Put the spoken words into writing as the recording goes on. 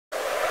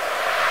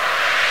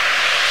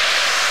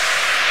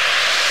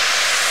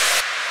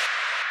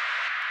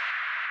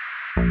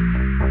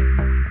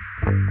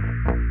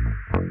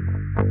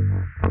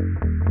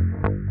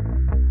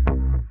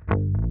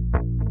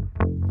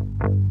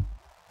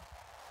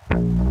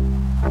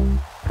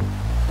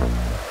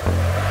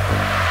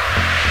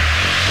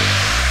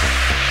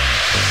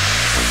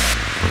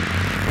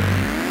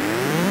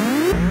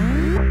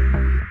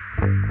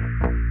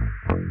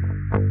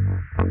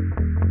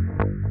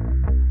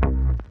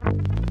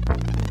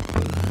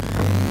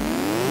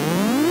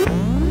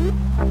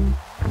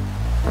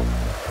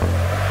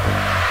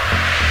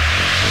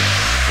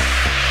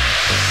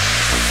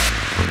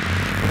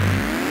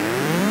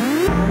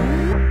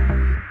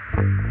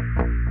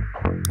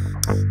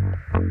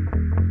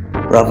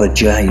Brother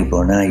Jabe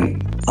on 8,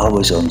 I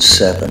was on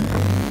 7.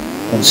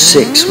 On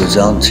 6 was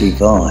Auntie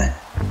Vi.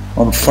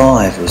 On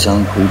 5 was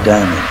Uncle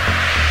Danny.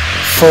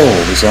 4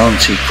 was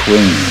Auntie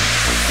Queen.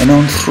 And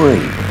on 3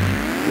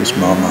 was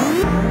my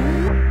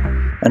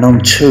mum. And on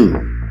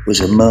 2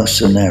 was a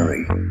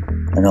mercenary.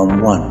 And on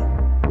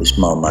 1 was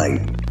my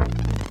mate.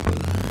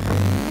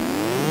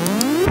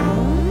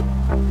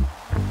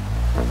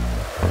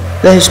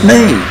 There's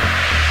me.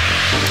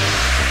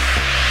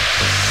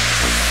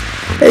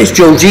 There's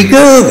Georgie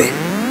Gervin.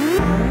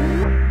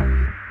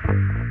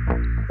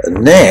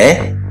 And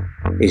there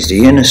is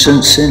the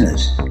innocent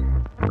sinners.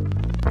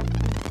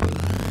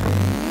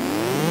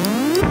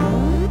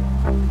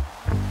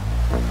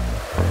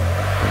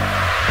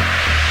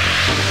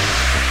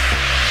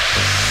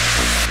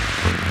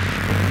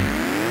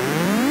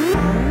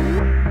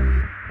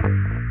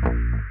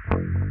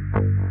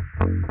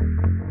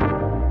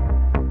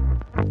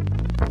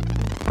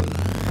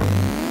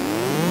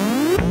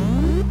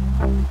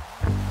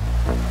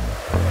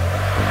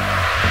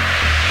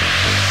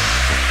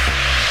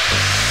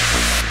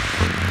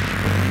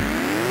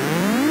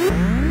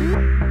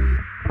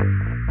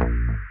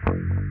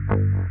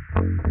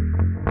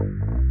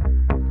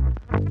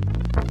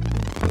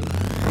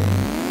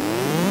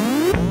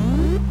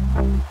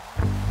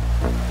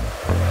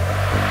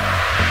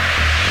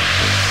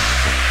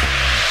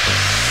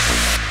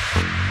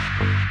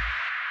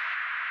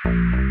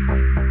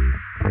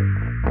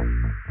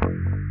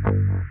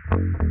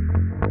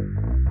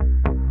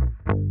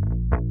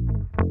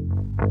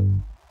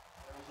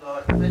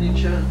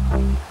 Miniature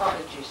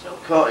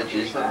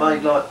cottages that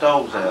made like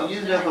dolls out.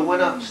 You never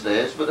went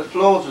upstairs, but the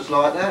floors was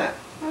like that.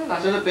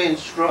 Instead of being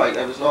straight,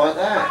 it was like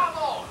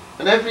that.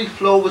 And every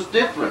floor was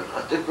different,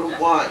 a different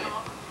way.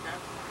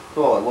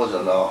 Oh, it was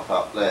a laugh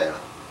up there.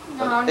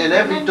 And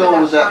every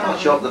door was that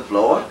much up the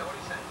floor.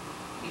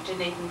 You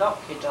didn't even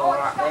lock your door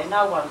up there.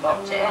 No one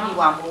locked it.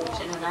 Anyone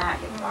walked in and out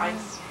your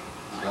place.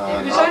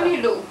 There was only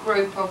a little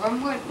group of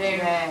them, weren't there?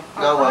 Yeah.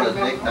 No one had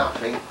nicked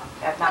nothing.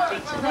 Had nothing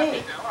to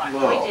nick.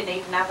 Well, we didn't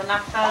even have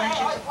enough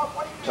furniture.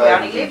 We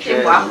only lived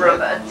in one room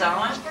at a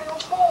time.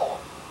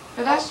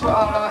 But that's what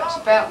I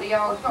liked about the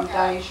olden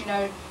days, you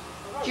know,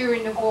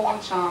 during the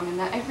wartime and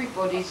that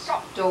everybody's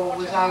door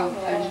was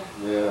open.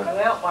 Yeah. We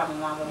helped one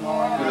another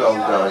more. Good old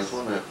days,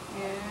 wasn't it?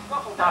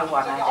 Yeah. No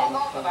one had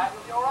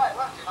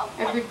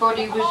anything.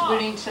 Everybody was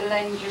willing to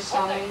lend you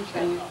something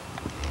and,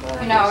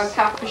 you know, a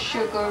cup of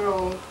sugar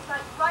or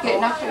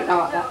get nothing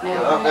like that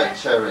now. Up that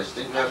terrace,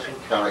 didn't have some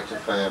character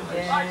families.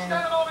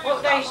 Yeah.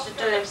 What they used to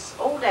do is,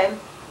 all them,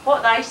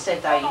 what they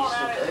said they used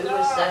to do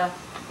was,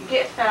 you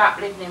get fed up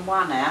living in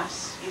one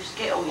house, you just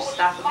get all your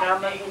stuff and go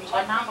and move into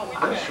another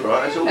one. That's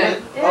right, it's all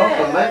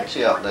half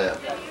empty up there.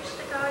 You used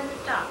to go in the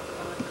duck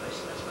for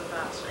Christmas with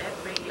us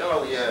every year.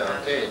 Oh yeah,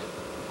 I did.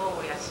 Before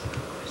we had some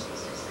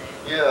Christmases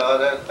there. Yeah,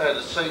 I had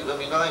a seat with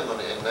my name on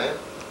it in there,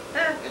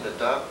 in the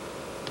duck.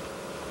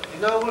 You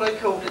know what they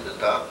called it, the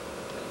duck?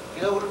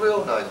 You know what the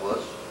real name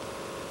was?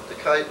 The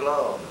Cable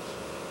Arms.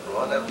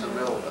 Right, that was the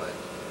real name.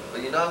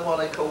 But you know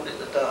why they called it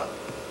the duck?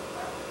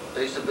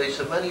 There used to be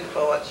so many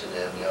fights in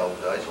there in the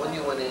old days. When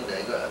you went in there,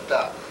 you got a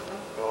duck.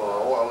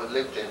 Oh, I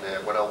lived in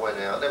there when I went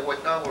out. They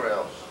went nowhere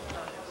else.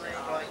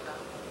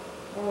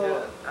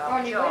 Well, I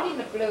only went in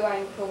the Blue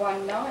Anchor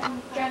one night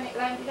and Janet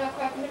landed up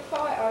having a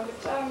fight over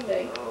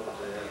Tony. Oh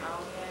dear.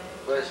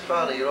 Well, it's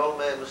funny, your old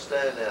man was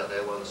standing out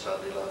there one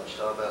Sunday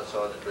lunchtime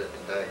outside the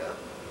Dripping Dagger.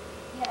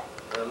 Yeah.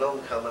 And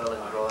along come Alan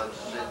Grimes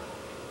and said,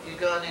 "You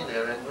going in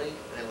there, Henry?"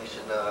 Henry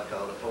said, "No, I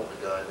can't afford to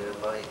go in there,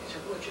 mate." He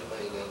said, "What do you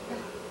mean, Henry?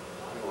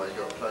 You've always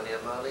got plenty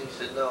of money." He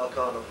said, "No, I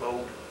can't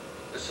afford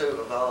the suit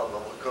of armour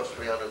that cost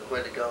 300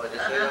 quid to go in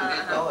this here and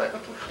get night."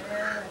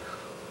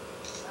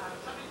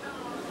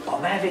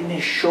 I'm having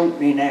this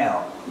shortening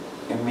out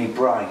in my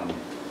brain,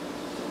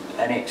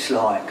 and it's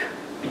like,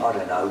 I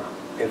don't know,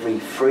 every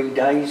 3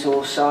 days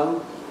or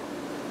so,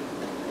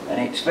 and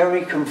it's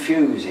very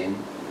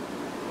confusing,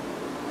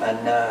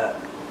 and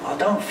I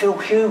don't feel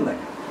human,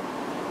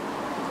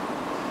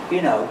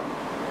 you know,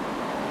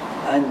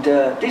 and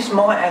this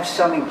might have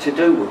something to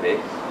do with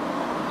it.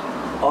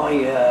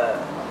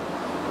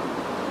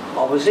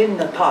 I was in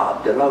the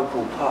pub, the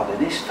local pub, and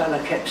this fella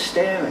kept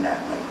staring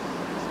at me.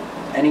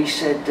 And he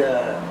said,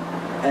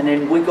 and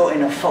then we got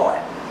in a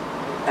fight,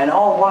 and I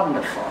won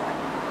the fight.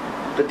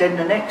 But then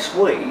the next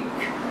week,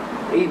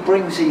 he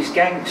brings these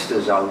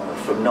gangsters over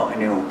from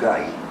Notting Hill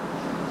Gate,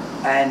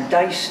 and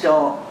they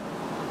start,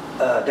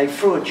 they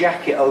threw a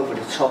jacket over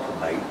the top of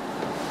me,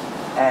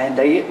 and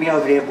they hit me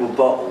over the head with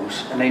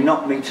bottles, and they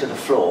knocked me to the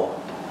floor,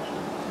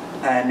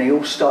 and they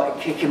all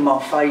started kicking my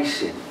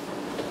face in.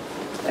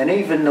 And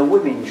even the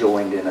women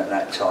joined in at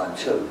that time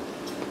too.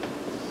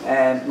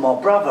 And my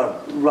brother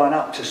ran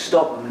up to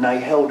stop them, and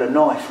they held a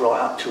knife right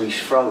up to his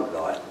throat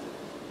like.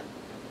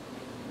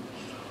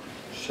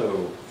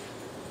 So,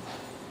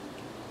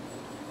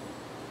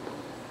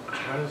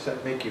 how does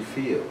that make you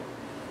feel?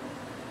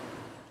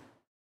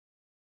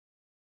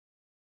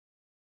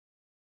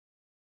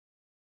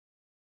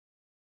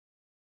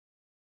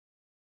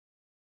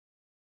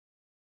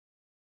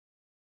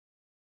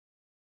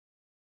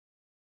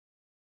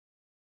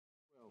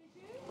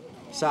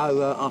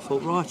 So I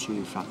thought, right,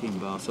 you fucking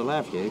bastard,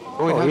 I'll have you.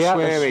 Oh, he had to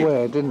swearing.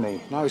 swear, didn't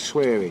he? No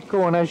swearing.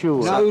 Go on, as you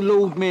were. No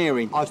Lord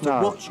Mary. I used to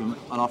No. watch them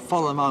and I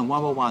follow them home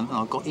one by one and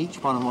I got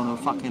each one of them on a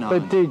fucking own.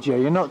 But did you?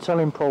 You're not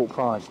telling pork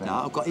pies then?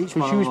 No, I've got each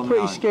one Because of you them was on a my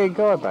pretty own. scared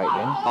guy back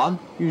then. Pardon?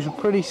 You was a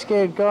pretty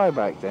scared guy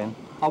back then.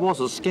 I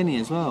was skinny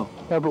as well.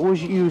 No, but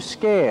you was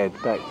scared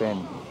back then?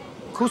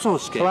 Of course I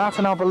was So scared. how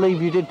can I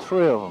believe you did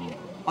 3 of them?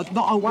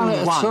 Not One one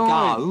at a one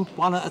time. go,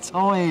 one at a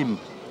time.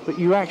 But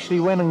you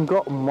actually went and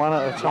got them one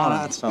at a time. One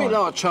at a A bit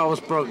time. like Charles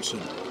Bronson.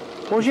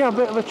 Was you a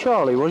bit of a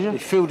Charlie, was you? He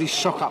filled his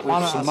sock up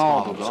One with at some a time,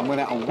 marbles right? and went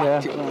out and Yeah.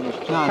 whacked it around his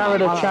No,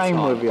 Carried one a at chain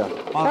time. with you.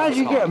 One at How'd a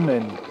you get time.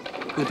 them then?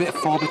 With a bit of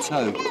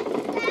 4x2.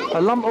 A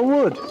lump of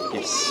wood?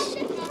 Yes.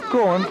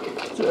 Go on,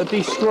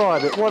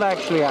 describe it. What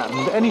actually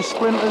happened? Any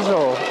splinters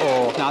or?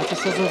 No,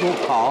 just as I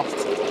walked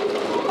past,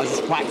 I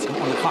just whacked them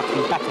on the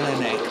fucking back of their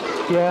neck.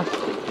 Yeah?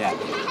 Yeah.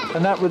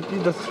 And that was,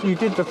 you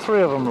did the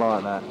 3 of them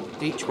like that?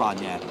 Each one,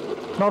 yeah.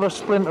 Not a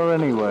splinter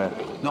anywhere?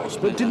 Not a But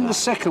split. didn't the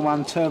second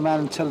one turn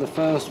around and tell the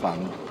first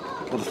one,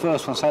 or the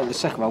first one say to the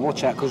second one,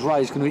 watch out, because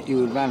Ray's going to hit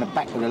you around the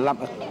back with a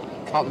lump of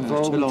cotton It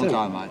was too long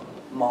ago, mate.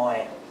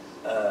 My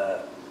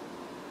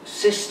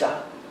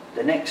sister,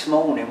 the next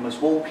morning, was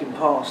walking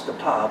past the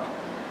pub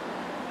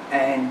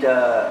and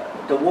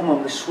the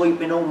woman was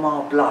sweeping all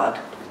my blood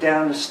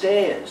down the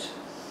stairs.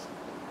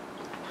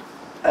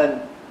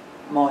 And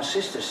my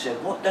sister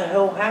said, what the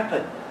hell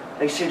happened?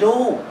 They said,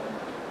 oh,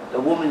 the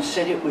woman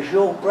said it was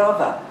your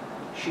brother.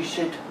 She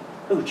said,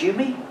 who,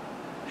 Jimmy?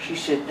 She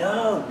said,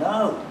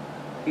 no,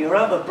 your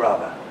other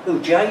brother.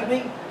 Who,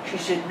 Jamie? She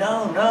said,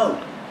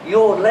 no,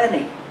 you're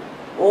Lenny.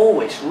 Oh,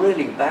 it's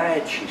really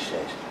bad, she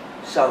says.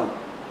 So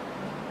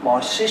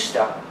my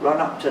sister ran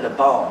up to the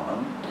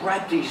barman,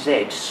 grabbed his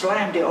head,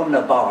 slammed it on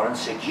the bar and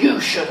said, you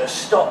should have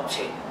stopped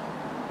it.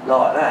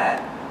 Like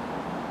that.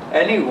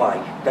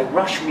 Anyway, they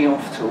rushed me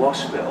off to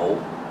hospital.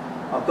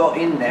 I got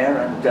in there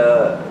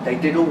and they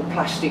did all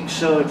plastic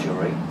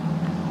surgery.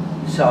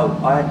 So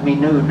I had my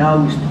new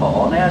nose put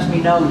on. How's my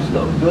nose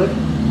look? Good?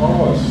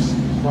 Oh,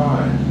 it's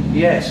fine.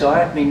 Yeah, so I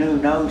had my new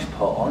nose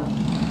put on.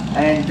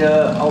 And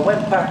I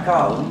went back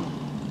home.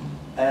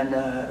 And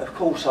of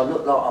course I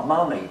looked like a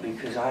mummy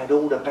because I had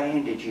all the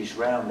bandages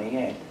round my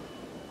head.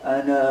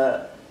 And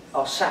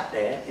I sat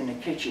there in the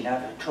kitchen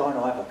trying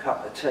to have a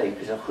cup of tea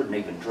because I couldn't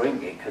even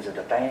drink it because of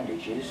the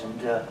bandages.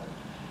 And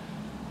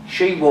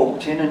she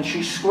walked in and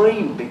she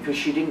screamed because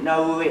she didn't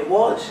know who it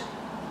was,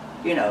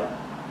 you know.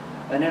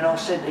 And then I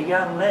said to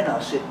young Len, I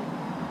said,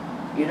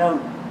 you know,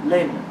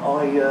 Len,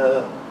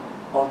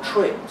 I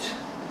tripped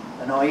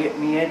and I hit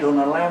my head on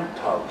a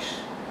lamppost.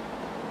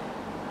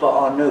 But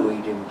I knew he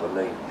didn't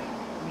believe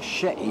me.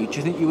 Shit, do you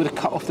think you would have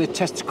cut off their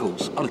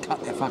testicles? I'd have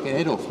cut their fucking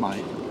head off,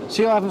 mate.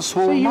 See, I haven't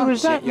sworn See, you once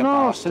was that yet, you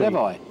bastard, nasty.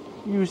 have I?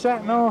 You was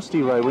that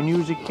nasty, Ray, when you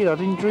was a kid. I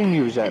didn't dream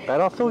you was that bad.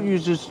 I thought you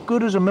was as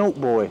good as a milk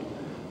boy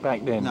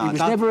back then. No, He was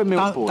don't- never a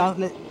milk boy. Don't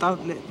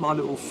let my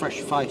little fresh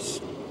face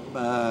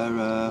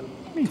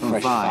Fresh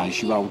convey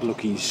face, you old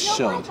looking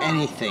sod.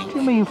 anything. What do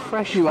you mean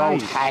fresh You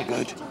old face?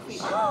 haggard.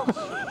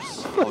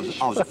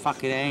 I was a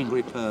fucking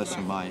angry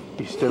person, mate.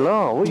 You still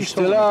are. What are you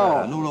still talking are.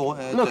 about? And all I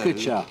wanted to Look do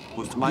at you.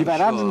 was to make You've had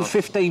sure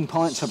 115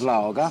 pints of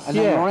lager and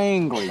Yeah. then you're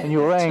angry. And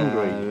you're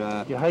angry.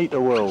 So, You hate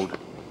the world.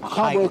 I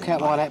can't work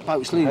out why that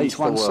boat's leaning Hates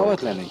to one the world.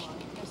 side, Lenny.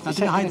 I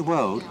didn't hate the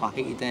world, I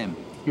hated them.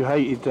 You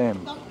hated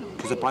them.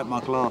 Because I broke my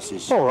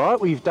glasses. All right,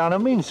 we've done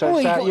them in, so Oh,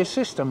 it's you out got- your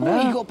system Oh,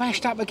 now. you got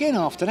bashed up again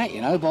after that,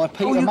 you know, by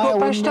Peter you got Mayle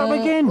bashed and, up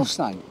again? What's his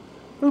name?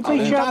 Who beat Colin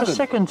you up the Duggan.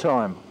 second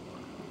time?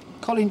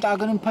 Colin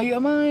Duggan and Peter Oh,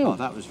 Mayle.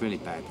 that was really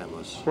bad, that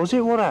was. Was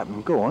it? What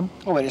happened? Go on.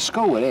 I went to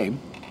school with him.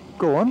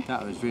 Go on.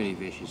 That was really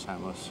vicious, that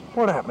was.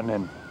 What happened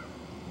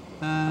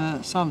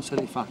then? Some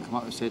silly fuck come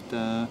up and said,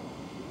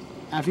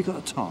 have you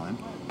got the time?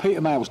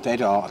 Peter Mayle's dead,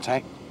 heart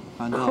attack.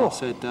 And I Cool.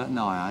 said,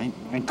 no, I ain't.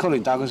 And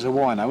Colin Duggan's a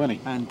wino, isn't he?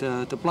 And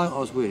the bloke I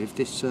was with,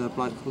 this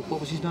bloke, what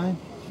was his name?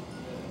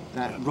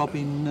 That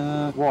Robin,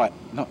 White,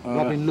 not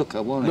Robin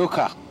Looker, wasn't it?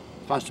 Looker.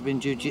 Supposed to have been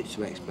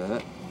jiu-jitsu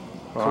expert.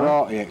 Right.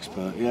 Karate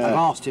expert, I've yeah.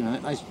 asked him,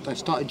 and they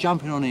started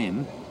jumping on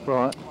him.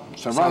 Right.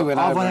 So So Ray went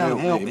I over went out and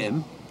to help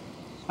him.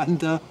 And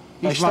They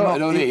he's started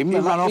run off, on him, he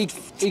and ran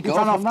off, he got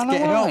ran off off and to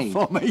get ran help away.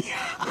 for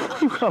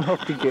me. You ran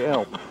off to get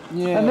help.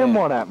 Yeah. And then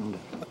what happened?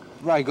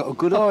 Ray got a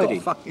good I got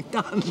hiding. fucking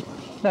done.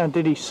 Now,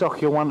 did he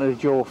sock you one to the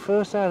jaw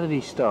first? How did he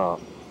start?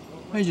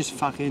 He just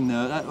fucking,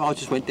 I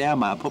just went down,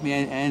 mate. I put my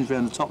hands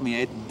around the top of my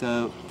head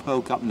and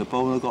woke up in the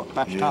ball and I got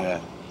bashed up. Yeah.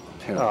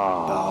 Pair of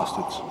Oh,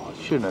 bastards.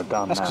 I shouldn't have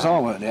done That's because that. I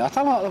weren't there. I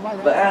don't like the way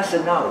But how's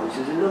the nose?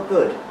 Does it look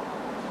good?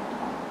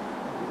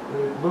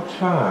 It looks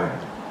fine.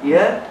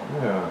 Yeah?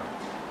 Yeah.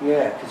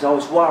 Yeah, because I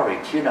was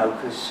worried, you know,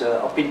 because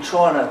I've been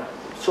trying to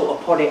sort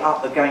of put it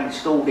up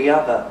against all the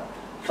other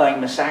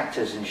famous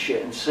actors and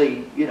shit and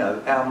see, you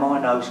know, how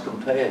my nose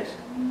compares,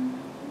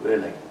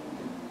 really,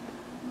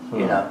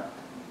 you know.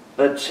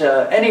 But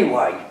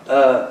anyway,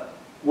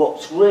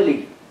 what's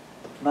really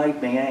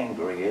made me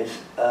angry is,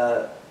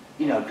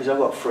 you know, because I've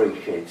got 3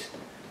 kids,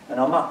 and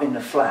I'm up in the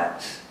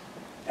flats,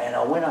 and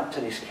I went up to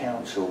this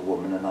council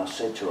woman and I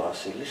said to her, I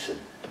said, listen,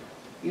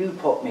 you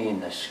put me in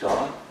the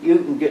sky, you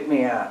can get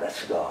me out of the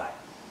sky.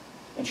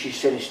 And she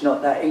said, it's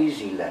not that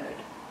easy, Leonard.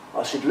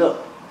 I said,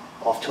 look,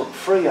 I've took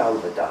 3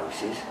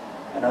 overdoses,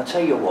 and I'll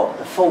tell you what,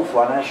 the 4th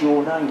one has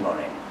your name on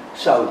it.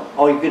 So,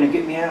 are you going to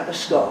get me out of the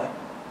sky?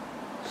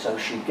 So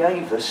she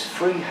gave us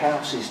 3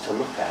 houses to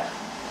look at,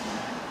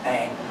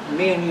 and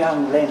me and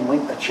young Len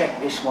went to check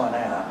this one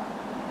out.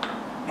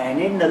 And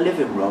in the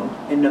living room,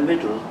 in the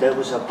middle, there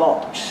was a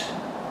box,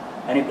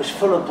 and it was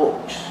full of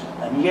books.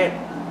 And yet,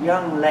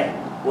 young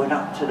Len went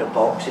up to the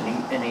box,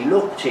 and he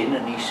looked in,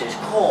 and he says,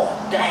 "Oh,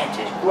 Dad,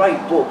 there's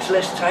great books,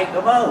 let's take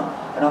them home."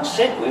 And I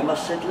said to him, I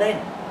said, "Len,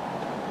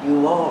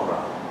 you are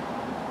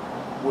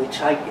right. We're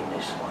taking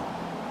this one,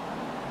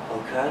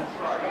 okay?"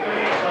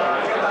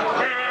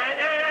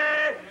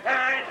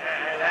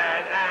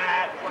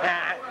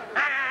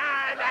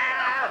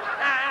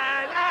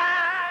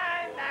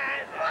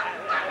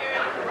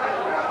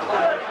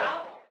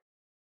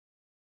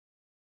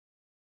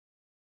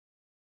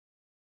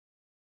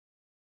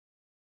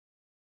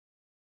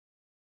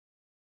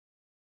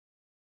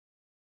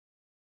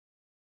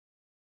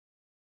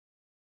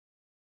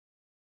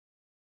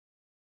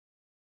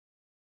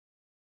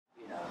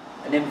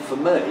 And then for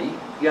me,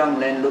 young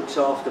Len looks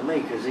after me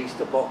because he's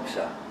the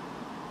boxer.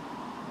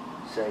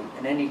 See,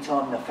 and any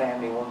time the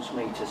family wants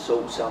me to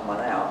sort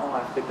someone out, I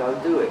have to go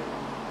do it.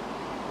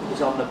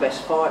 Because I'm the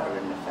best fighter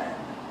in the family.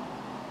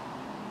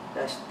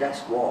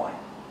 That's why.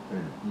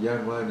 And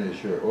young Len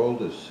is your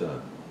oldest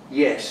son?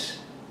 Yes,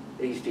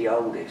 he's the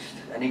oldest.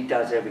 And he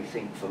does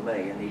everything for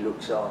me and he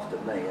looks after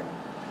me. And,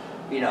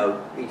 you know,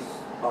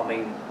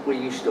 we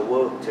used to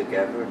work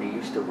together and he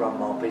used to run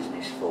my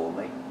business for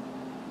me.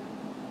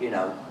 You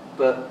know,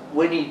 but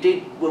when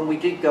we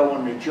did go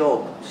on the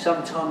job,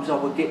 sometimes I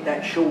would get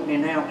that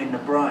shortening out in the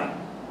brain.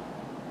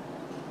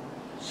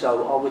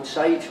 So I would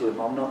say to him,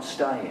 "I'm not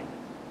staying."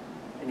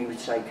 And he would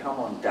say, "Come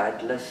on,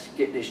 Dad, let's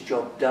get this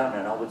job done."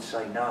 And I would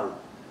say, "No,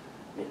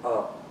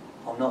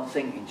 I'm not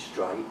thinking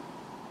straight.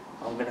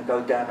 I'm going to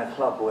go down a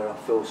club where I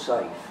feel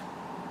safe."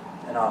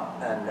 And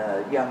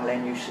young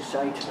Len used to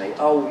say to me,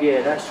 "Oh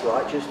yeah, that's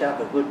right, just have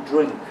a good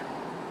drink."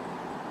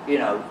 You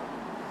know,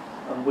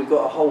 and we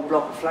got a whole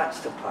block of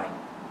flats to paint.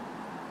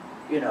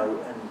 You know,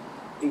 and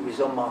he was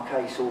on my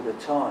case all the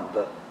time,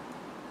 but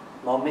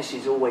my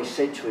missus always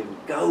said to him,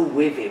 "Go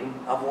with him,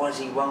 otherwise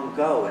he won't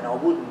go." And I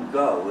wouldn't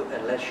go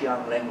unless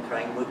young Len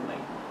came with me.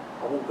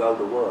 I wouldn't go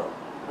to work.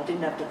 I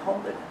didn't have the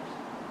confidence.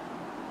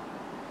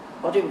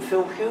 I didn't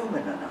feel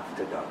human enough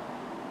to go.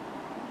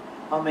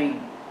 I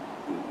mean,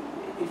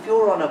 if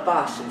you're on a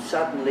bus and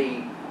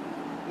suddenly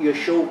you're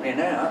shortening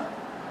out,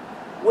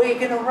 where are you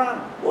going to run?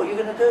 What are you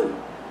going to do?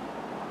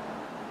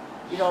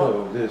 You know,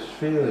 so this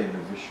feeling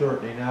of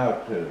shortening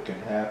out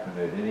can happen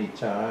at any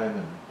time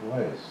and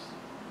place?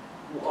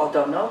 I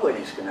don't know when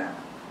it's going to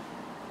happen.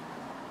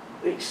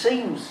 It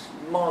seems,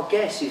 my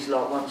guess is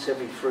like once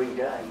every 3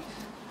 days.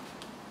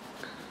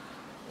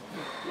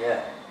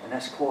 Yeah, and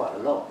that's quite a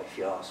lot if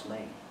you ask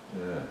me.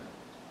 Yeah.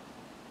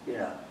 You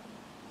know.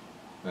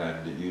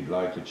 And you'd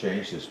like to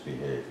change this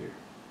behavior?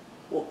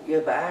 Well,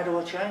 yeah, but how do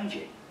I change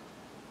it?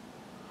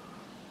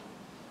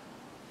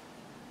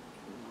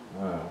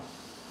 Well,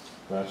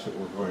 that's what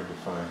we're going to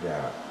find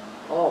out.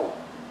 Oh,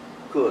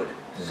 good.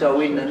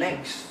 So in the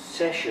next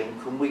session,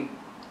 can we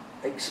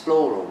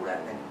explore all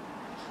that then?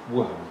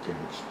 Well, we can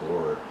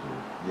explore it,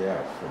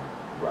 yeah, from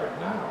right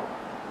now.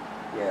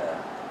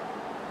 Yeah.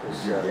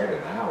 You get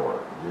an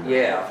hour.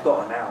 Yeah, I've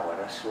got an hour,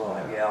 that's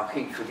right. Yeah, I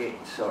keep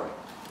forgetting, sorry.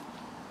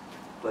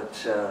 But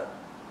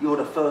you're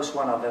the first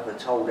one I've ever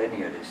told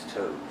any of this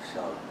to,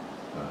 so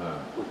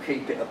we'll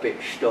keep it a bit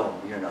stum,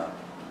 you know,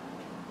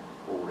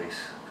 all this,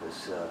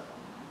 because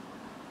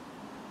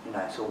you know,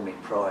 it's all my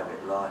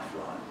private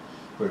lifeline.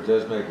 But it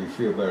does make you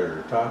feel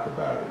better to talk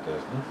about it,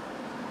 doesn't it?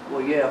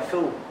 Well, yeah, I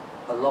feel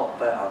a lot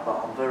better, but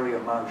I'm very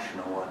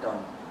emotional. I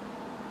don't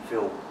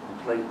feel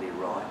completely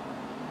right,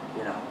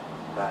 you know,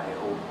 about it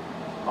all.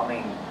 I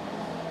mean,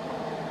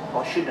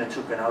 I shouldn't have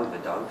took an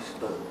overdose,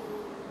 but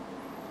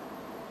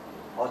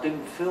I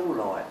didn't feel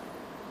like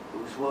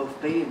it was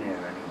worth being here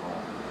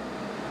anymore.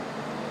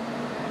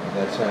 And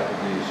that's happened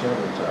to you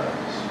several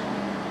times.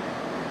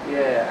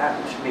 Yeah, it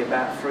happened to me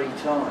about 3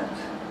 times.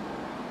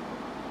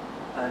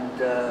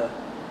 And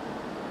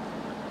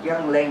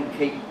young Len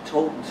kept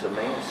talking to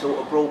me and sort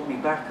of brought me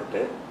back a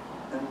bit.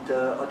 And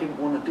I didn't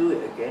want to do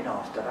it again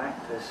after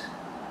that because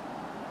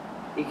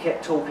he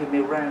kept talking me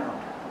around,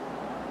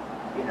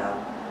 you know.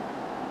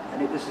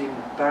 And it was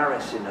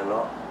embarrassing a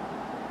lot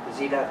because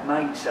he'd have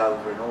mates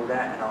over and all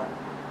that, and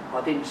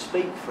I didn't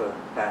speak for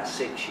about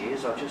 6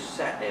 years. I just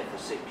sat there for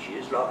 6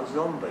 years like a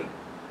zombie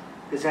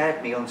because they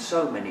had me on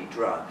so many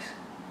drugs.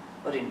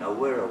 I didn't know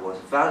where I was.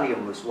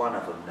 Valium was one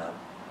of them though.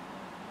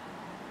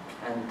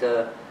 And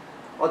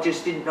I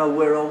just didn't know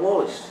where I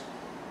was.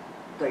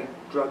 They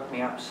drugged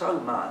me up so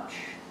much,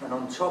 and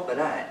on top of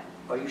that,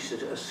 I used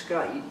to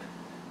escape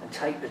and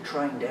take the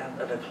train down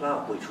to the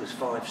club, which was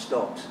 5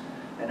 stops,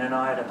 and then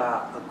I had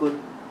about a good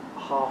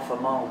half a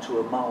mile to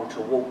a mile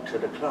to walk to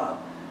the club.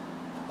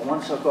 And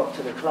once I got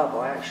to the club,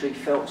 I actually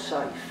felt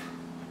safe.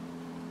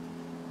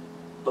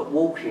 But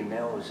walking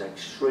there, I was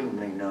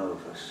extremely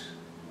nervous,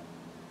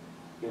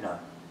 you know.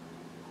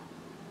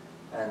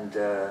 And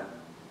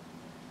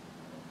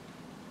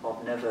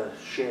I've never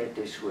shared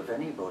this with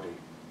anybody.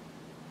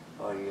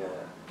 I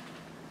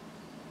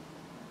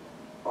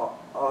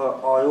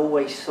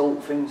always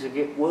thought things would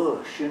get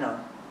worse, you know.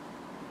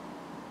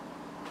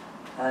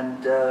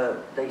 And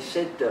they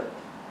said that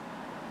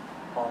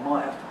I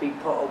might have to be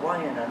put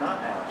away in a nut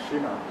house, you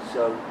know.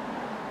 So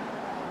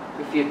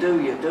if you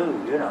do, you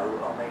do, you know.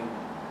 I mean,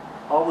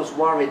 I was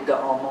worried that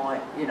I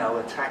might, you know,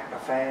 attack the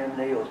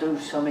family or do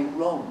something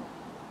wrong,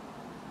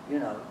 you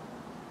know.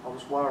 I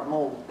was worried,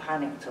 more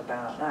panicked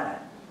about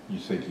that. You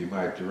think you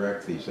might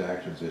direct these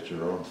actions at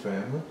your own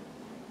family?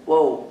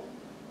 Well,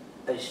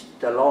 it's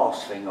the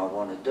last thing I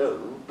want to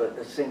do, but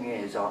the thing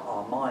is,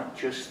 I might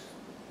just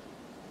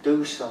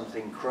do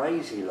something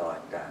crazy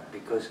like that,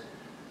 because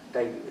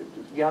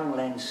young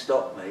Len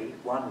stopped me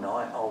one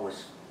night. I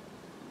was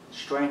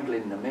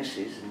strangling the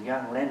missus and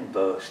young Len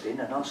burst in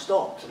and I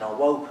stopped and I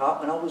woke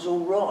up and I was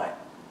all right.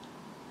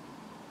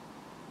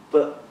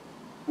 But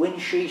when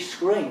she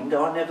screamed,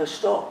 I never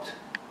stopped.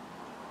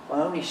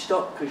 I only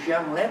stopped because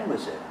young Len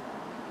was there.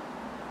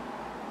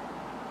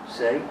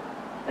 See?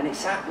 And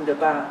it's happened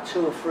about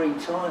 2 or 3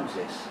 times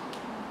this.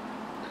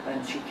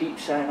 And she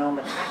keeps saying I'm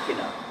attacking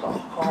her, but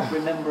I can't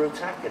remember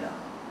attacking her.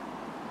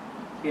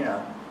 You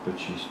know. But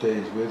she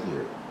stays with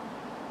you.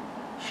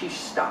 She's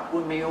stuck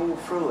with me all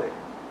through it.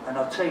 And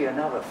I'll tell you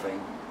another thing.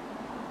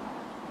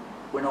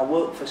 When I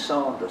worked for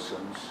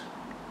Sanderson's,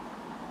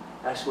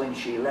 that's when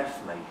she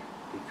left me,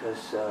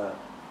 because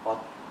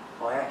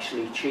I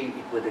actually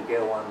cheated with a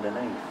girl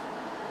underneath.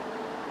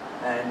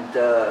 And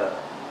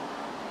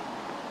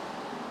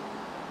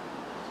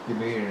you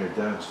mean in a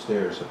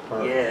downstairs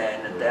apartment?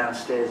 yeah, in a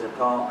downstairs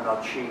apartment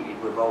I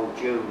cheated with old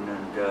June,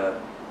 and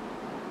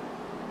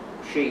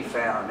she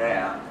found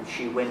out and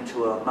she went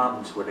to her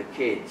mum's with the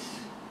kids,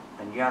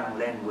 and young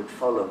Len would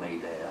follow me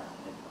there.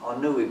 I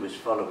knew he was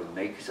following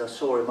me because I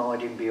saw him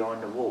hiding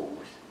behind the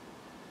walls.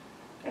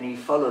 And he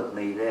followed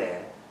me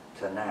there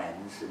to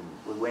Nan's, and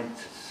we went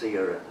to see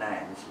her at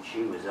Nan's, and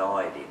she was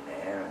hiding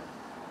there. And,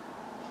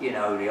 you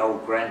know, the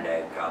old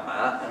granddad come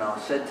out, and I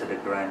said to the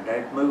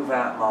granddad, move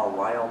out my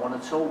way, I want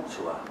to talk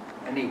to her.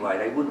 Anyway,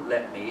 they wouldn't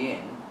let me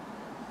in.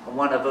 And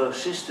one of her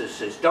sisters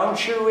says,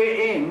 don't you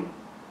hit him.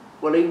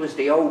 Well, he was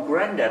the old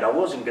granddad, I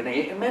wasn't going to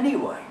hit him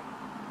anyway.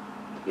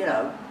 You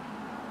know.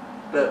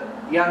 But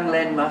young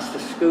Len must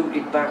have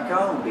scooted back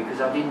home because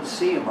I didn't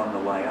see him on the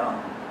way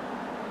home.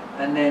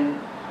 And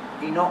then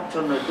he knocked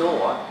on the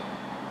door,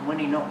 and when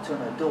he knocked on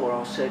the door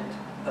I said,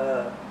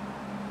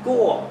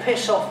 go on,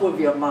 piss off with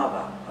your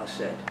mother, I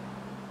said.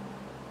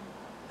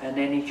 And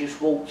then he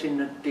just walked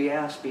in the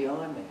house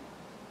behind me,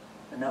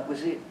 and that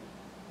was it.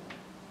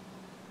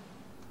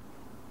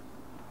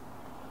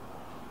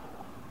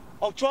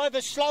 I'll drive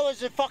as slow as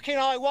the fucking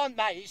I want,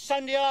 mate. It's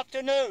Sunday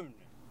afternoon.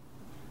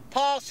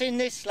 Pass in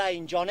this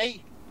lane,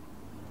 Johnny.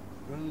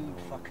 Rude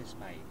fuckers,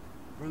 mate.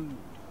 Rude.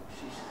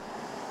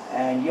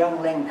 And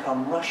young Len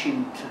come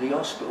rushing to the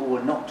hospital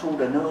and knocked all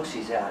the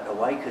nurses out of the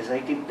way because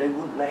they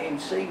wouldn't let him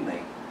see me.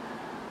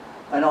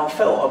 And I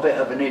felt a bit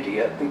of an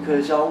idiot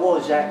because I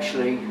was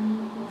actually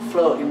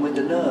flirting with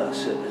the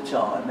nurse at the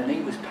time, and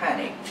he was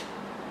panicked.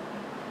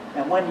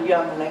 And when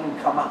young Len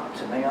come up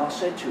to me, I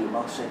said to him,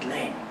 I said,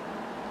 Len,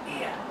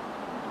 here,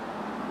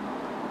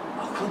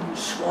 I couldn't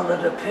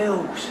swallow the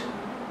pills.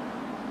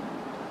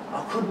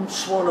 I couldn't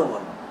swallow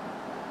them.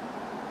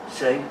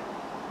 See?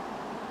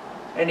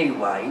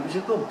 Anyway, he was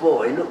a good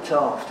boy, he looked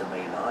after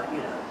me, like, you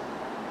know.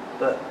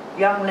 But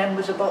young Len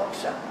was a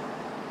boxer.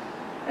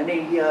 And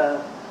he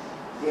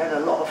had a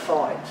lot of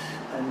fights.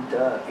 And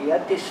he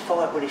had this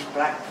fight with this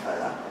black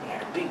fella. He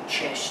had a big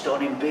chest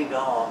on him, big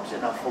arms.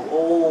 And I thought,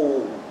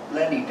 oh,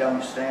 Lenny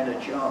don't stand a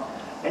chance.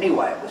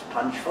 Anyway, it was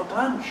punch for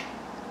punch.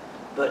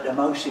 But the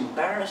most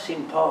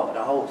embarrassing part of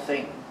the whole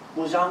thing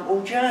was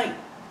Uncle Jay.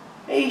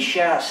 He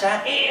shouts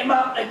out, hit him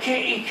up the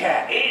kitty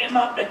cat, hit him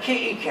up the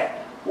kitty cat.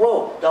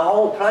 Well, the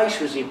whole place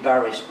was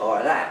embarrassed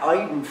by that.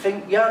 I even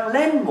think young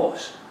Len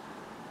was.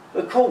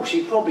 Of course,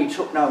 he probably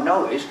took no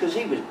notice because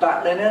he was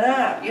battling it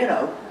out, you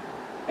know.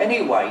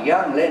 Anyway,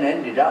 young Len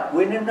ended up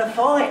winning the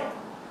fight.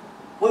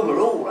 We were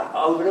all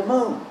over the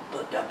moon.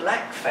 But the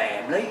black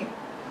family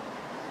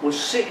was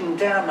sitting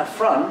down the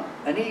front,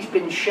 and he's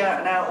been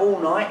shouting out all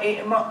night, hit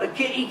him up the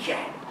kitty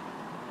cat.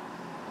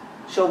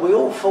 So we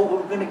all thought we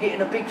were going to get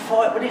in a big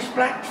fight with this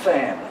black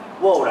family.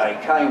 Well, they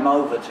came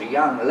over to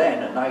young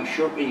Len and they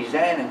shook his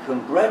hand and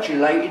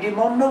congratulated him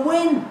on the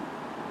win.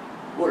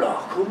 Well,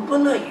 I couldn't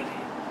believe it.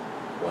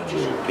 One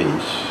little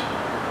piece.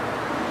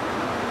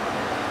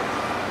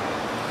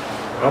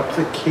 Up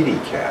the kitty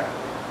cat.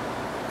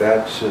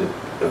 That's an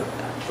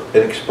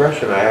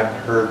expression I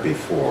haven't heard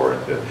before.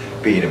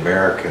 And being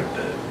American,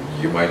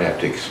 you might have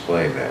to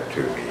explain that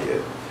to me.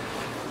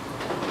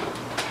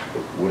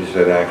 What does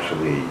that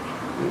actually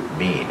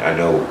mean? I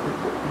know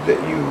that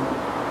you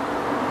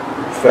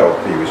felt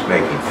he was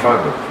making fun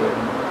of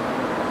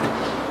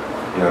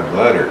young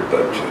Leonard,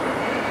 but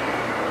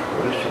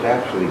what does it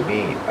actually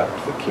mean, up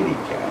the kitty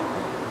cat?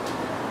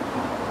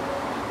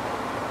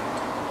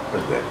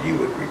 And then you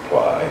would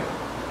reply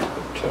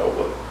and tell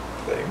the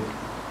thing.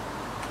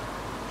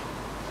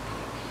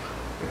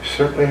 You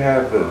certainly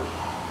have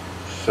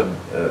some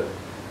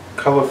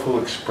colorful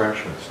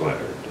expressions,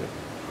 Leonard.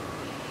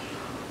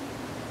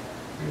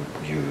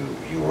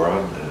 You were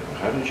on,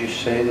 how did you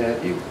say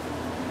that? You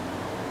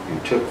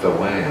took the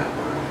lamb.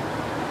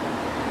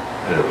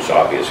 And it was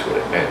obvious what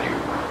it meant.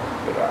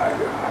 But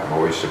I'm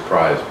always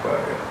surprised by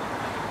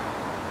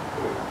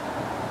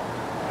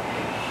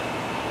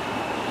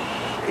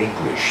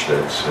English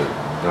that's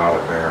not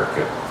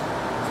American.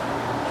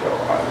 So it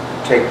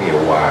would take me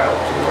a while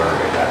to learn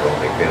it. I've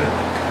only been in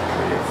the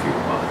country a few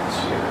months,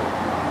 you know.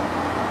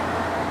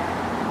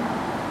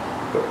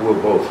 But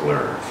we'll both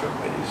learn from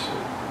these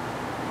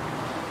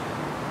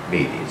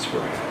meetings we're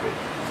having.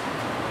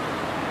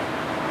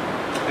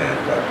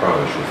 And I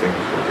promise you things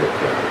will get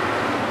better.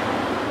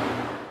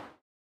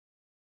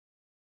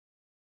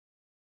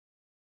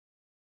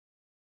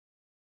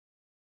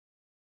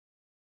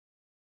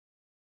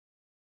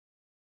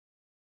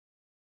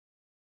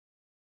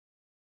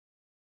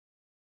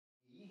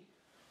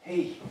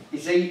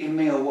 He's eating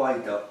me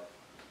away, Doc.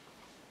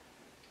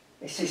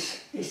 It's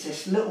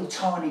this little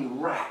tiny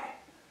rat.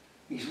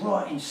 He's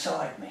right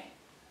inside me,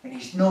 and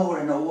he's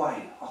gnawing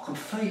away. I can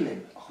feel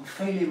him. I can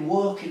feel him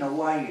working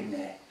away in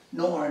there,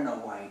 gnawing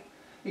away.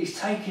 He's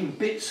taking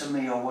bits of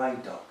me away,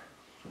 Doc.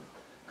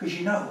 Because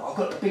you know, I've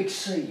got the big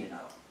C, you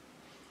know.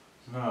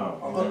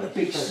 No. I've got the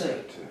big C.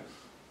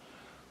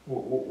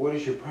 What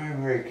is your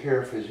primary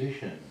care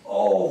physician?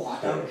 Oh, I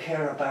don't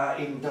care about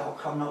him,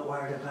 Doc. I'm not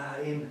worried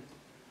about him.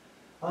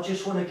 I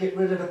just want to get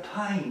rid of the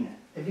pain.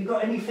 Have you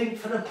got anything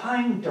for the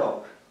pain,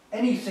 Doc?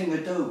 Anything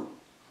to do?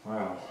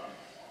 Wow.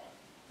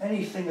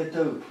 Anything to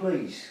do,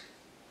 please.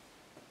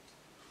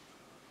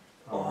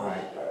 All right,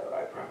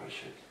 I probably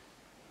should.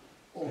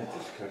 Oh. Get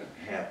this cut in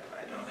half.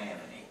 I don't have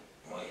any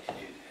way to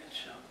do that,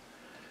 so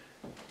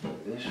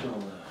this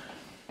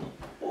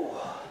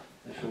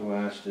will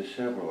last us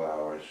several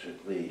hours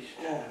at least.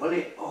 Oh, will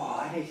it?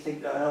 Oh,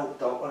 anything to help,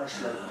 Doc,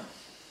 honestly.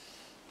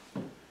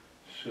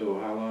 So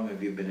how long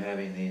have you been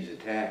having these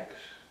attacks?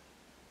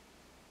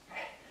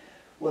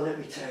 Well, let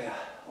me tell you,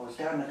 I was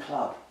down the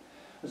club.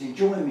 I was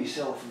enjoying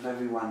myself with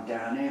everyone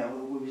down there.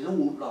 We was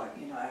all like,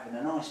 you know, having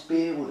a nice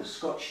beer with a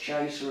Scotch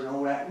chaser and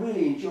all that,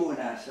 really enjoying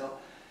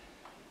ourselves.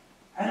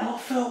 And I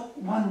felt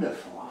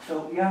wonderful. I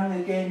felt young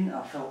again.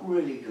 I felt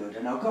really good.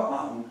 And I got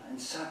home and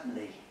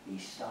suddenly he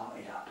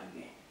started up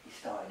again. He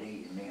started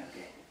eating me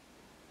again.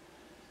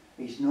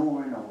 He's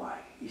gnawing away.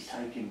 He's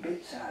taking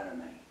bits out of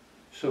me.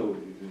 So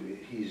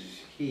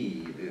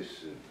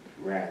this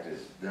rat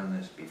has done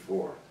this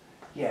before?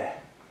 Yeah.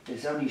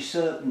 There's only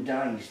certain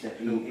days that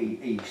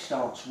he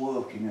starts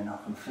working and I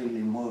can feel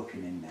him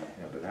working in there.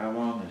 Yeah, but how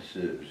long is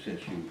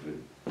since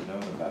you've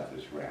known about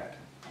this rat?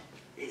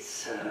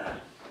 It's,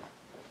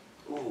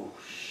 oh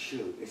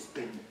shoot, it's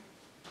been,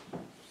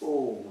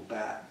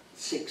 about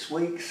 6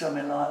 weeks,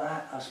 something like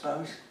that, I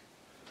suppose.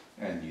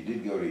 And you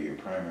did go to your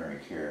primary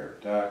care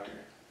doctor?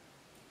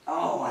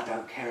 Oh, I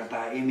don't care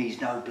about him, he's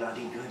no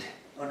bloody good.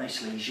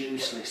 Honestly, he's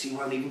useless. He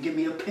won't even give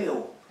me a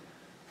pill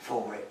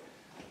for it.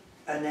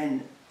 And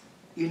then,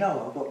 you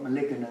know, I've got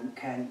malignant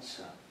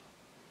cancer.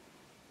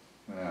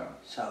 Yeah.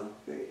 So,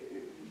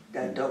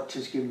 that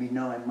doctor's given me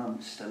 9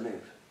 months to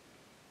live.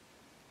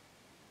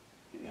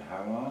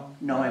 How long?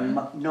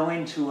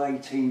 9 to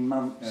 18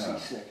 months, yeah. He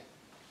said.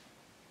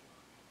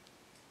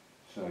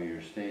 So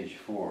you're stage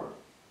 4?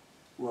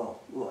 Well,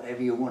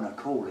 whatever you want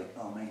to call it,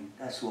 I mean,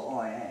 that's what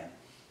I am,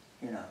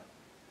 you know.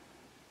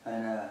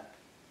 And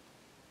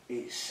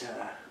it's,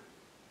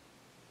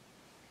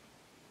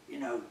 you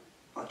know,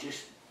 I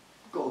just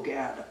got to get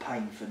out of the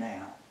pain for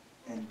now.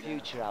 And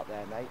future out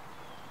there, mate.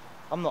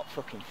 I'm not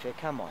fucking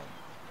thick, am I?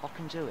 I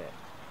can do it.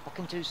 I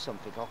can do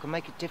something. I can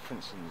make a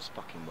difference in this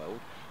fucking world.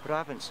 But I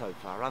haven't so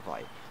far, have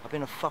I? I've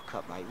been a fuck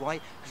up, mate. Why?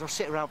 Because I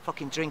sit around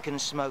fucking drinking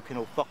and smoking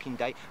all fucking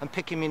day and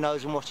picking my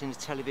nose and watching the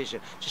television,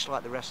 just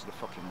like the rest of the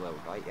fucking world,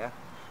 right, yeah?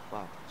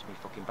 Well, it's my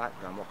fucking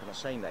background, what can I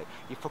say, mate?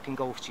 You fucking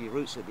go to your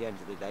roots at the end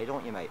of the day,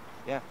 don't you, mate?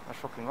 Yeah, that's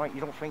fucking right.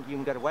 You don't think you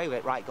can get away with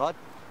it, right, God?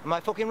 Am I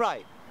fucking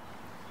right?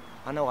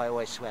 I know I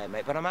always swear,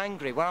 mate, but I'm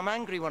angry. Well, I'm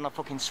angry when I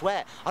fucking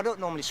swear. I don't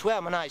normally swear,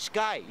 I'm a nice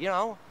guy, you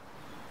know?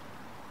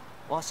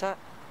 What's that?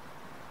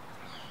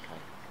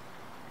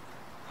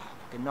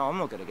 No, I'm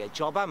not going to get a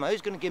job, am I?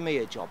 Who's going to give me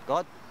a job,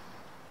 God?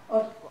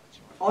 I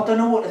don't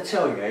know what to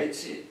tell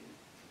you.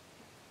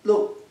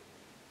 Look,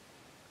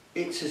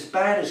 it's as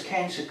bad as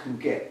cancer can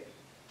get,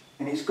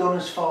 and it's gone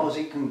as far as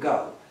it can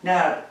go.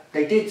 Now,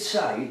 they did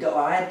say that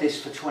I had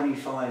this for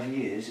 25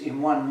 years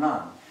in one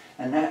lung,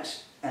 and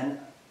that's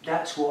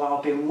why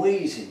I've been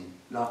wheezing,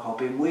 like I've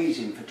been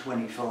wheezing for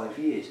 25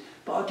 years.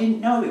 But I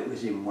didn't know it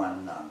was in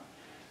one lung.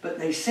 But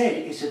they said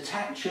it's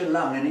attacked your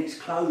lung and it's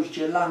closed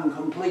your lung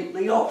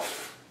completely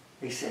off.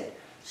 He said.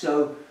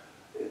 So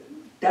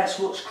that's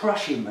what's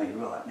crushing me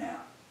right now.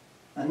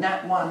 And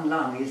that one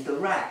lung is the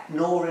rat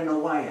gnawing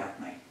away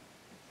at me.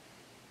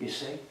 You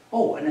see?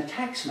 Oh, and a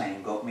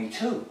taxman got me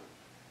too.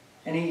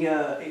 And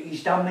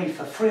he's done me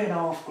for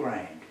 £3.5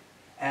 grand.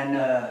 And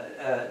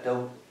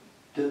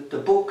The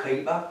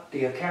bookkeeper,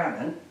 the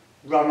accountant,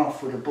 run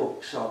off with the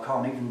books, so I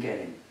can't even get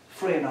him.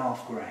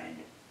 3.5 grand.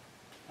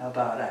 How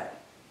about that?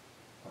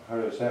 How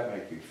does that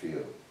make you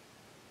feel?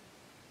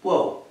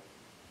 Well,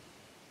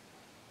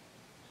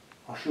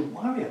 I shouldn't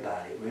worry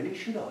about it really,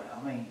 should I?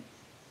 I mean,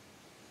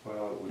 Well,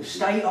 it would the be-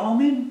 state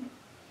I'm in,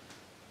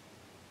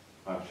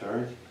 I'm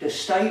sorry? the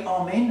state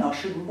I'm in, I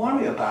shouldn't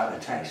worry about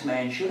the tax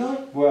man, should I?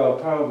 Well,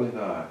 probably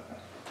not.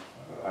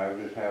 I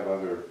would have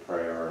other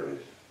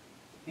priorities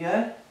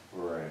Yeah?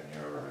 were in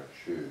your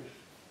shoes.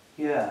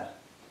 Yeah.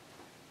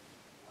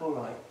 All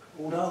right.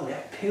 Although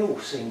that pill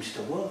seems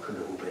to work a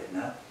little bit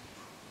now.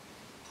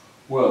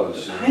 Well,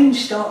 The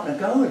pain's starting to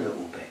go a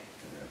little bit.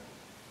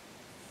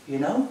 You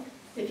know?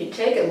 If you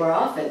take it more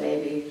often,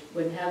 maybe you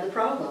wouldn't have the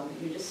problem.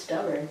 You're just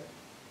stubborn.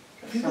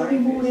 Have you got any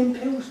more of them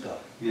pills, Doc?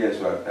 yes,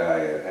 but I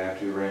have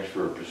to arrange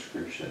for a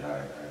prescription.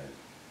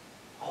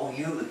 Oh,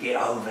 you could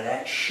get over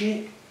that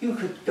shit. You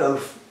could go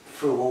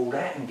through all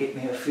that and get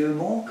me a few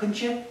more,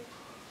 couldn't you?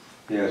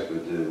 Yes,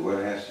 but what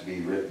has to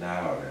be written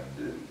out,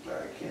 and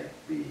I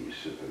can't be,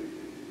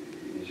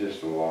 it's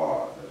just a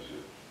law. There's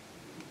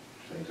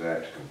things I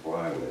have to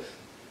comply with.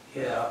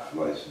 Yeah.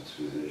 Licensed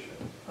physician.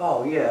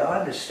 Oh, yeah, I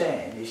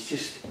understand. It's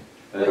just,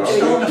 And it's I'll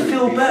starting to get you-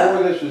 feel better.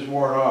 Before this is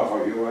worn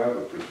off, you'll have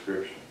a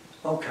prescription.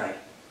 Okay,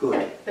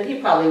 good. But he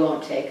probably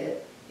won't take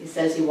it. He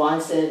says he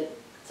wants it.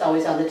 It's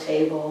always on the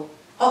table,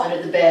 Oh.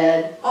 under the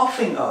bed. I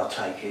think I'll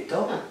take it,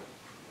 Doc. Huh.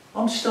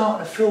 I'm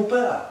starting to feel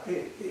better.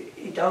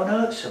 It don't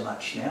hurt so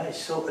much now. It's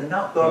sort of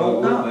not Well, gone it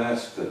all wouldn't numb.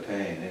 mask the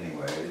pain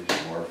anyway.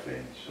 It's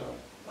morphine, so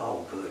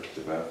Oh, good. it's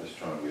about the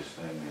strongest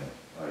thing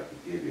that I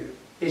could give you.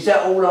 Is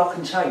that all I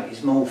can take,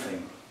 is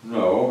morphine?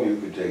 No, you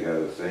could take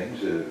other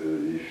things.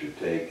 You should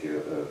take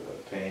a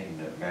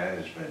pain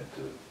management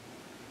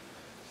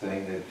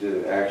thing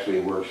that actually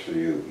works for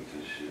you,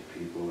 because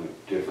people are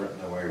different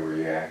in the way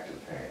we react to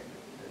pain.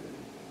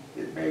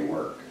 It may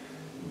work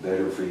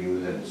better for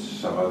you than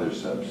some other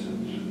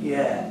substance,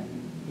 Yeah,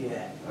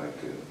 yeah. like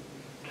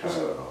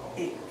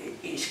Tylenol.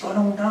 It's gone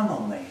all numb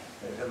on me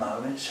at the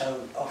moment,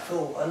 so I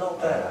feel a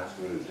lot better. That's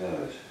what it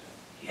does.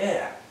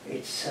 Yeah,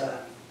 it's,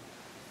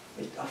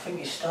 I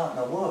think it's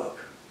starting to work.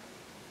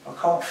 I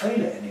can't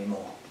feel it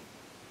anymore.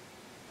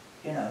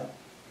 You know,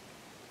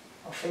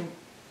 I think,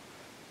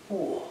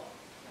 oh,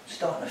 I'm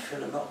starting to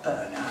feel a lot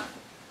better now.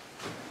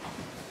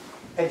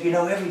 And you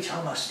know, every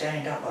time I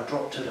stand up, I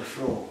drop to the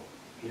floor.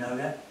 You know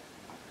that?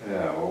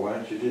 Yeah, well, why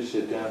don't you just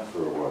sit down for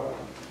a while?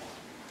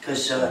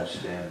 Because Don't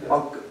stand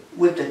up.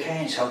 with the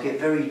cancer, I get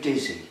very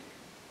dizzy.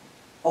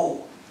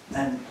 Oh,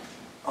 and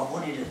I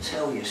wanted to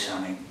tell you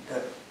something,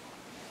 that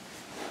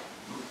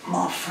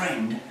my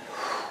friend,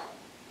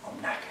 I'm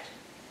knackered,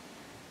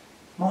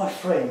 my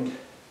friend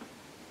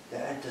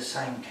that had the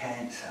same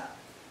cancer,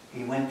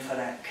 he went for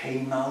that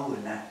chemo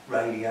and that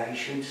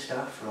radiation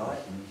stuff, right?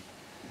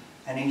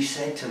 And he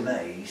said to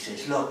me, he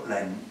says, look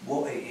Len,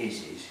 what it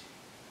is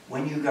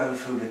when you go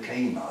through the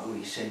chemo,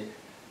 he said,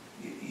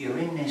 you're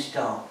in this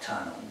dark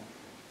tunnel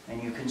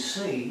and you can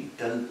see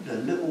the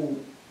little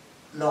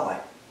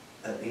light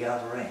at the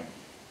other end.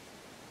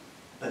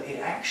 But it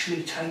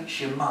actually takes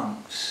you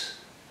months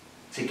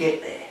to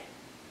get there.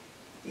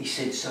 He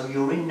said, so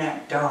you're in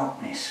that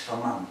darkness for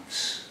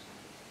months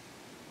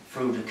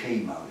through the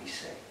chemo, he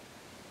said.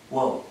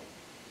 Well,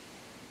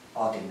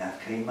 I didn't have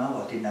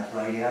chemo, I didn't have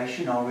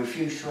radiation, I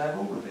refused to have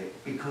all of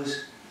it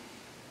because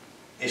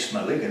it's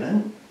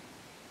malignant.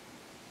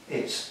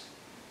 It's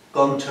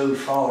gone too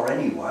far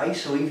anyway,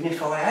 so even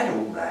if I had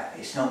all that,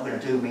 it's not going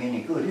to do me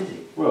any good, is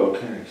it? Well, it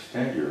can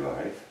extend your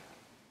life.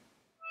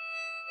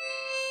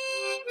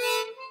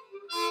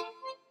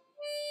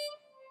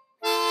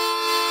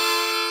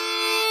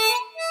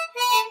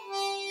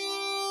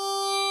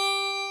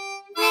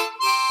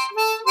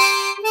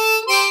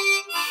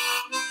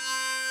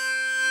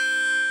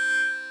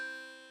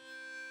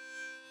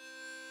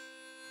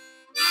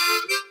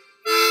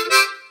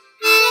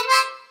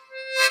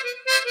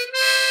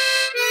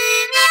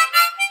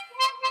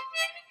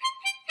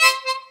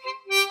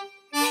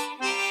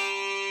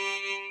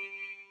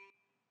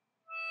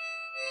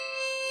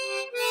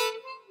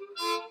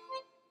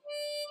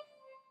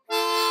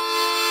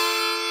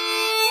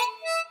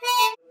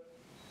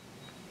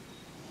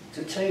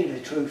 To tell you the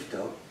truth,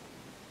 though,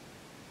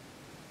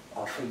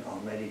 I think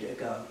I'm ready to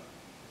go.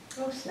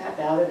 Oh, snap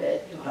out of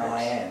it. Your No, I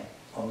heart's- am.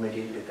 I'm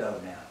ready to go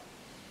now.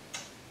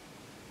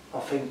 I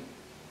think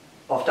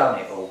I've done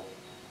it all,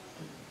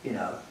 you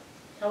know.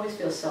 He always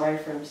feels sorry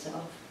for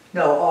himself.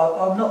 No,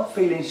 I'm not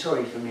feeling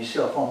sorry for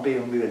myself. I'm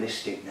being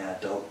realistic now,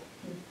 Doc.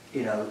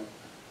 You know,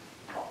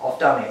 I've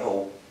done it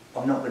all.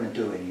 I'm not going to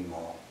do any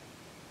more.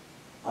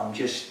 I'm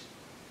just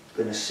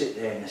going to sit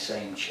there in the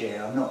same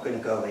chair. I'm not going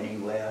to go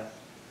anywhere.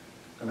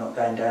 I'm not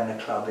going down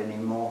the club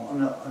anymore. I'm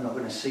not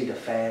going to see the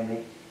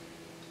family.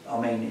 I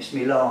mean, it's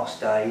my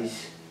last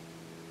days.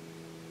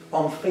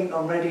 I think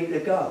I'm ready to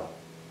go,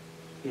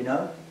 you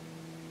know?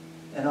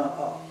 And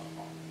I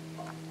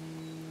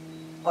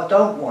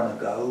don't want to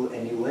go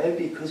anywhere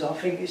because I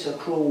think it's a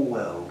cruel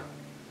world.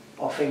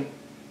 I think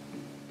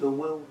the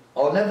will.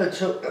 I never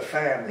took the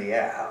family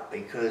out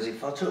because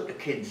if I took the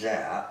kids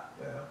out,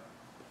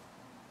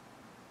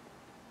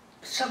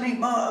 something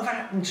might have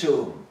happened to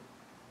them.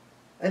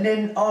 And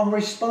then I'm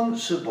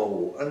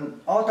responsible,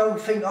 and I don't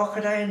think I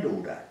could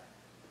handle that.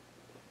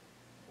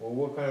 Well,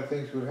 what kind of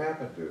things would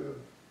happen to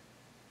them?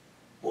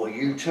 Well,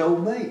 you tell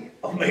me.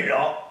 I mean,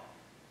 I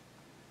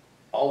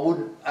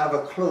wouldn't have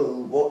a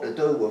clue what to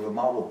do with them.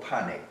 I would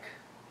panic.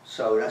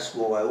 So that's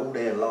why all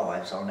their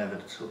lives I never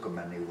took them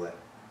anywhere.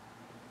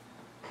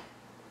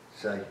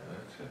 So.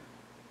 That's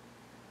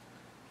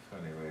a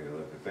funny way to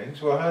look at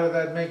things. Well, how did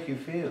that make you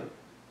feel?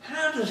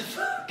 How does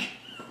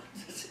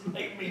it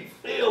make me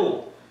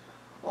feel?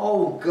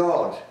 Oh,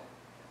 God.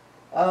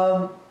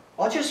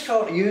 I just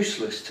felt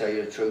useless, tell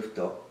you the truth,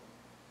 Doc.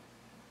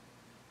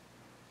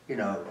 You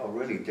know, I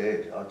really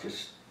did.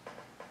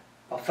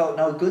 I felt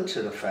no good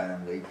to the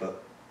family,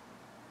 but,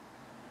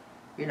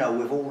 you know,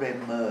 with all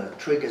them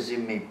triggers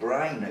in my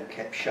brain that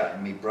kept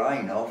shutting my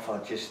brain off, I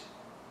just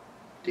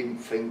didn't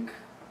think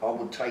I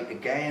would take the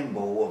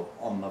gamble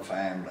on the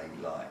family,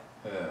 like,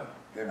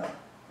 you know.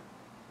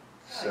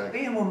 So,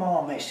 being with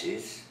my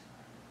missus,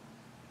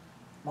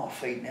 my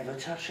feet never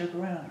touch the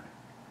ground.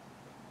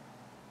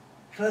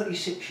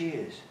 36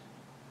 years.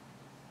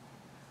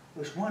 It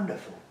was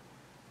wonderful.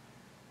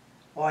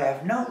 I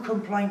have no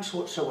complaints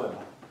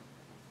whatsoever.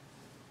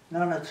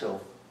 None at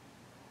all.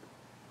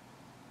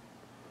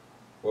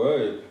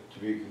 Well, to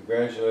be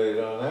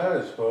congratulated on that,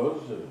 I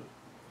suppose.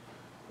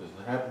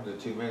 Doesn't happen to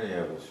too many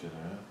of us, you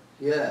know.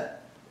 Yeah.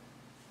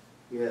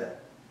 Yeah.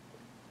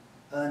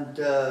 And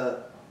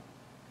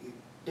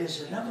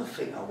there's another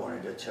thing I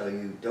wanted to tell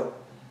you, Doc,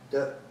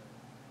 that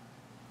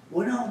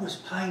when I was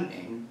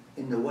painting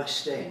in the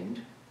West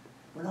End,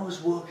 when I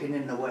was working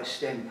in the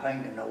West End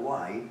painting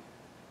away,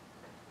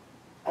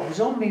 I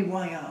was on my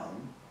way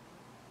home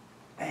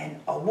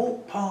and I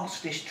walked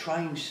past this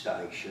train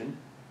station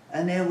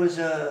and there was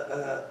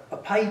a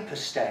paper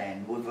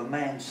stand with a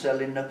man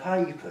selling the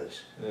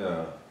papers.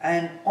 Yeah.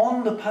 And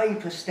on the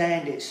paper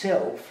stand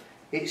itself,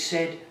 it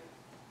said,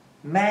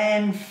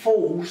 "Man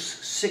falls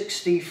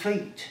 60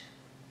 feet."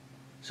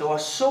 So I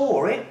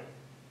saw it,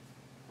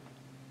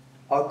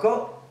 I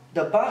got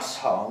the bus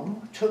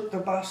home, took the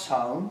bus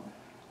home.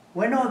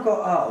 When I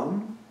got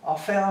home, I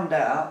found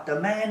out the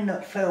man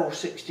that fell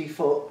 60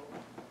 foot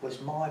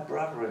was my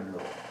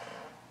brother-in-law.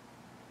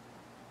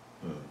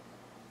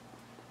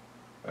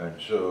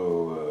 And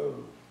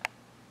so,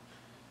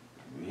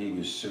 he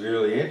was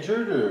severely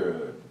injured,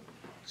 or?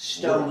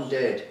 Stone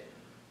dead.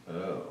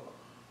 Oh.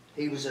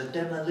 He was a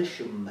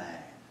demolition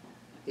man.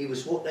 He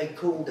was what they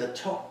called a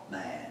top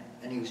man,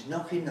 and he was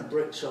knocking the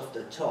bricks off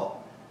the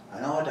top,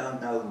 and I don't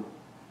know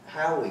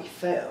how he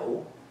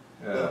fell,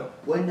 but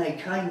when they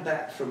came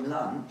back from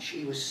lunch,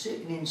 he was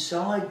sitting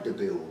inside the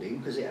building,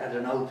 because it had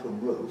an open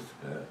roof,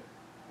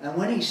 and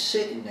when he's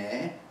sitting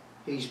there,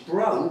 he's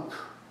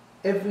broke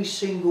every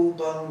single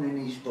bone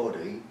in his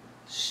body,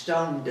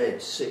 stone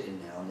dead,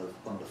 sitting there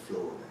on the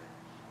floor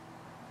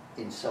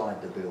there, inside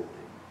the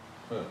building.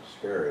 Huh,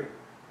 scary.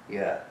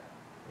 Yeah.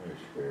 Very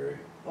scary.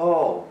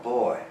 Oh,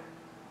 boy.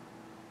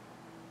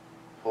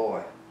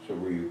 Boy. So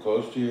were you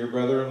close to your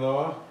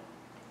brother-in-law?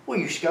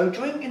 We used to go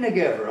drinking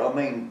together. I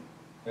mean,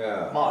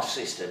 yeah. My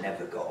sister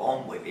never got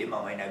on with him.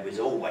 I mean, they was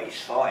always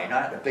fighting.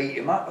 I had to beat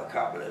him up a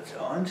couple of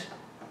times,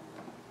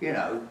 you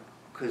know,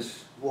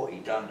 because what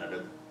he'd done to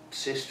the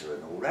sister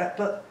and all that.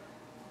 But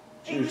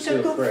he was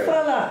a good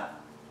fella.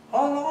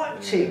 I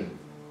liked him.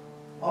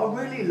 I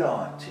really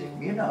liked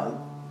him, you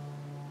know.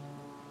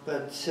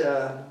 But,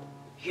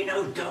 you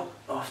know, Doc,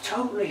 I've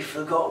totally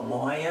forgotten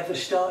why I ever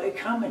started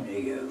coming to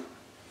you.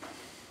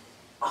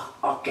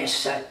 I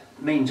guess that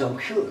means I'm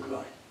cured,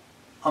 right?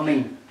 I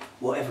mean,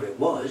 whatever it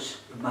was,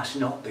 it must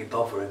not be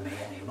bothering me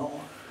anymore.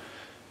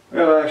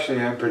 Well, actually,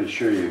 I'm pretty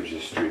sure you've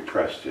just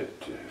repressed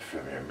it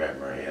from your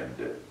memory and,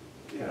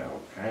 you know,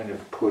 kind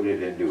of put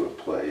it into a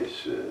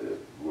place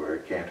where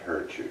it can't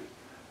hurt you,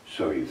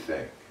 so you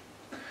think.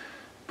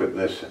 But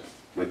listen,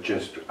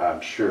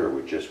 I'm sure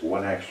with just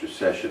one extra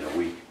session a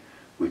week,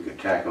 we could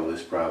tackle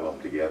this problem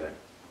together.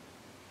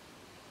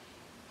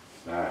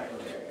 All right.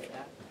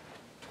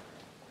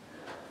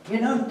 You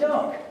know,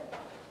 Doc,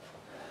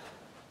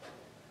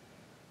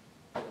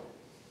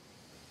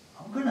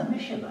 I'm gonna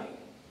miss you, mate.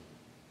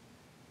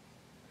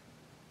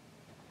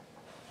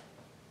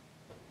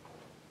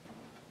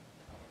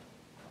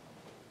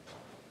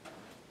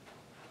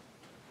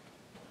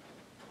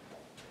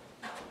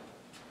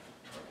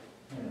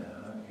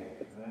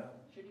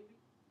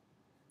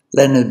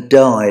 Leonard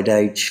died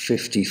aged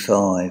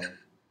 55.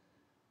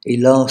 He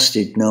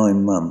lasted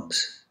 9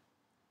 months.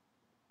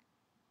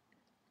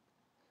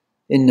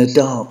 In the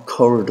dark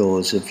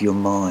corridors of your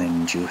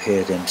mind, you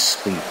hear them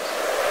speak.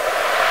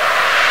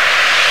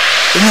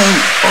 You know,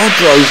 I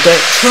drove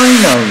that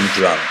train home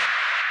drunk.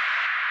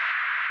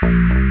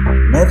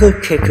 Never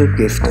kick a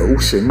gift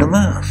horse in the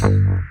mouth.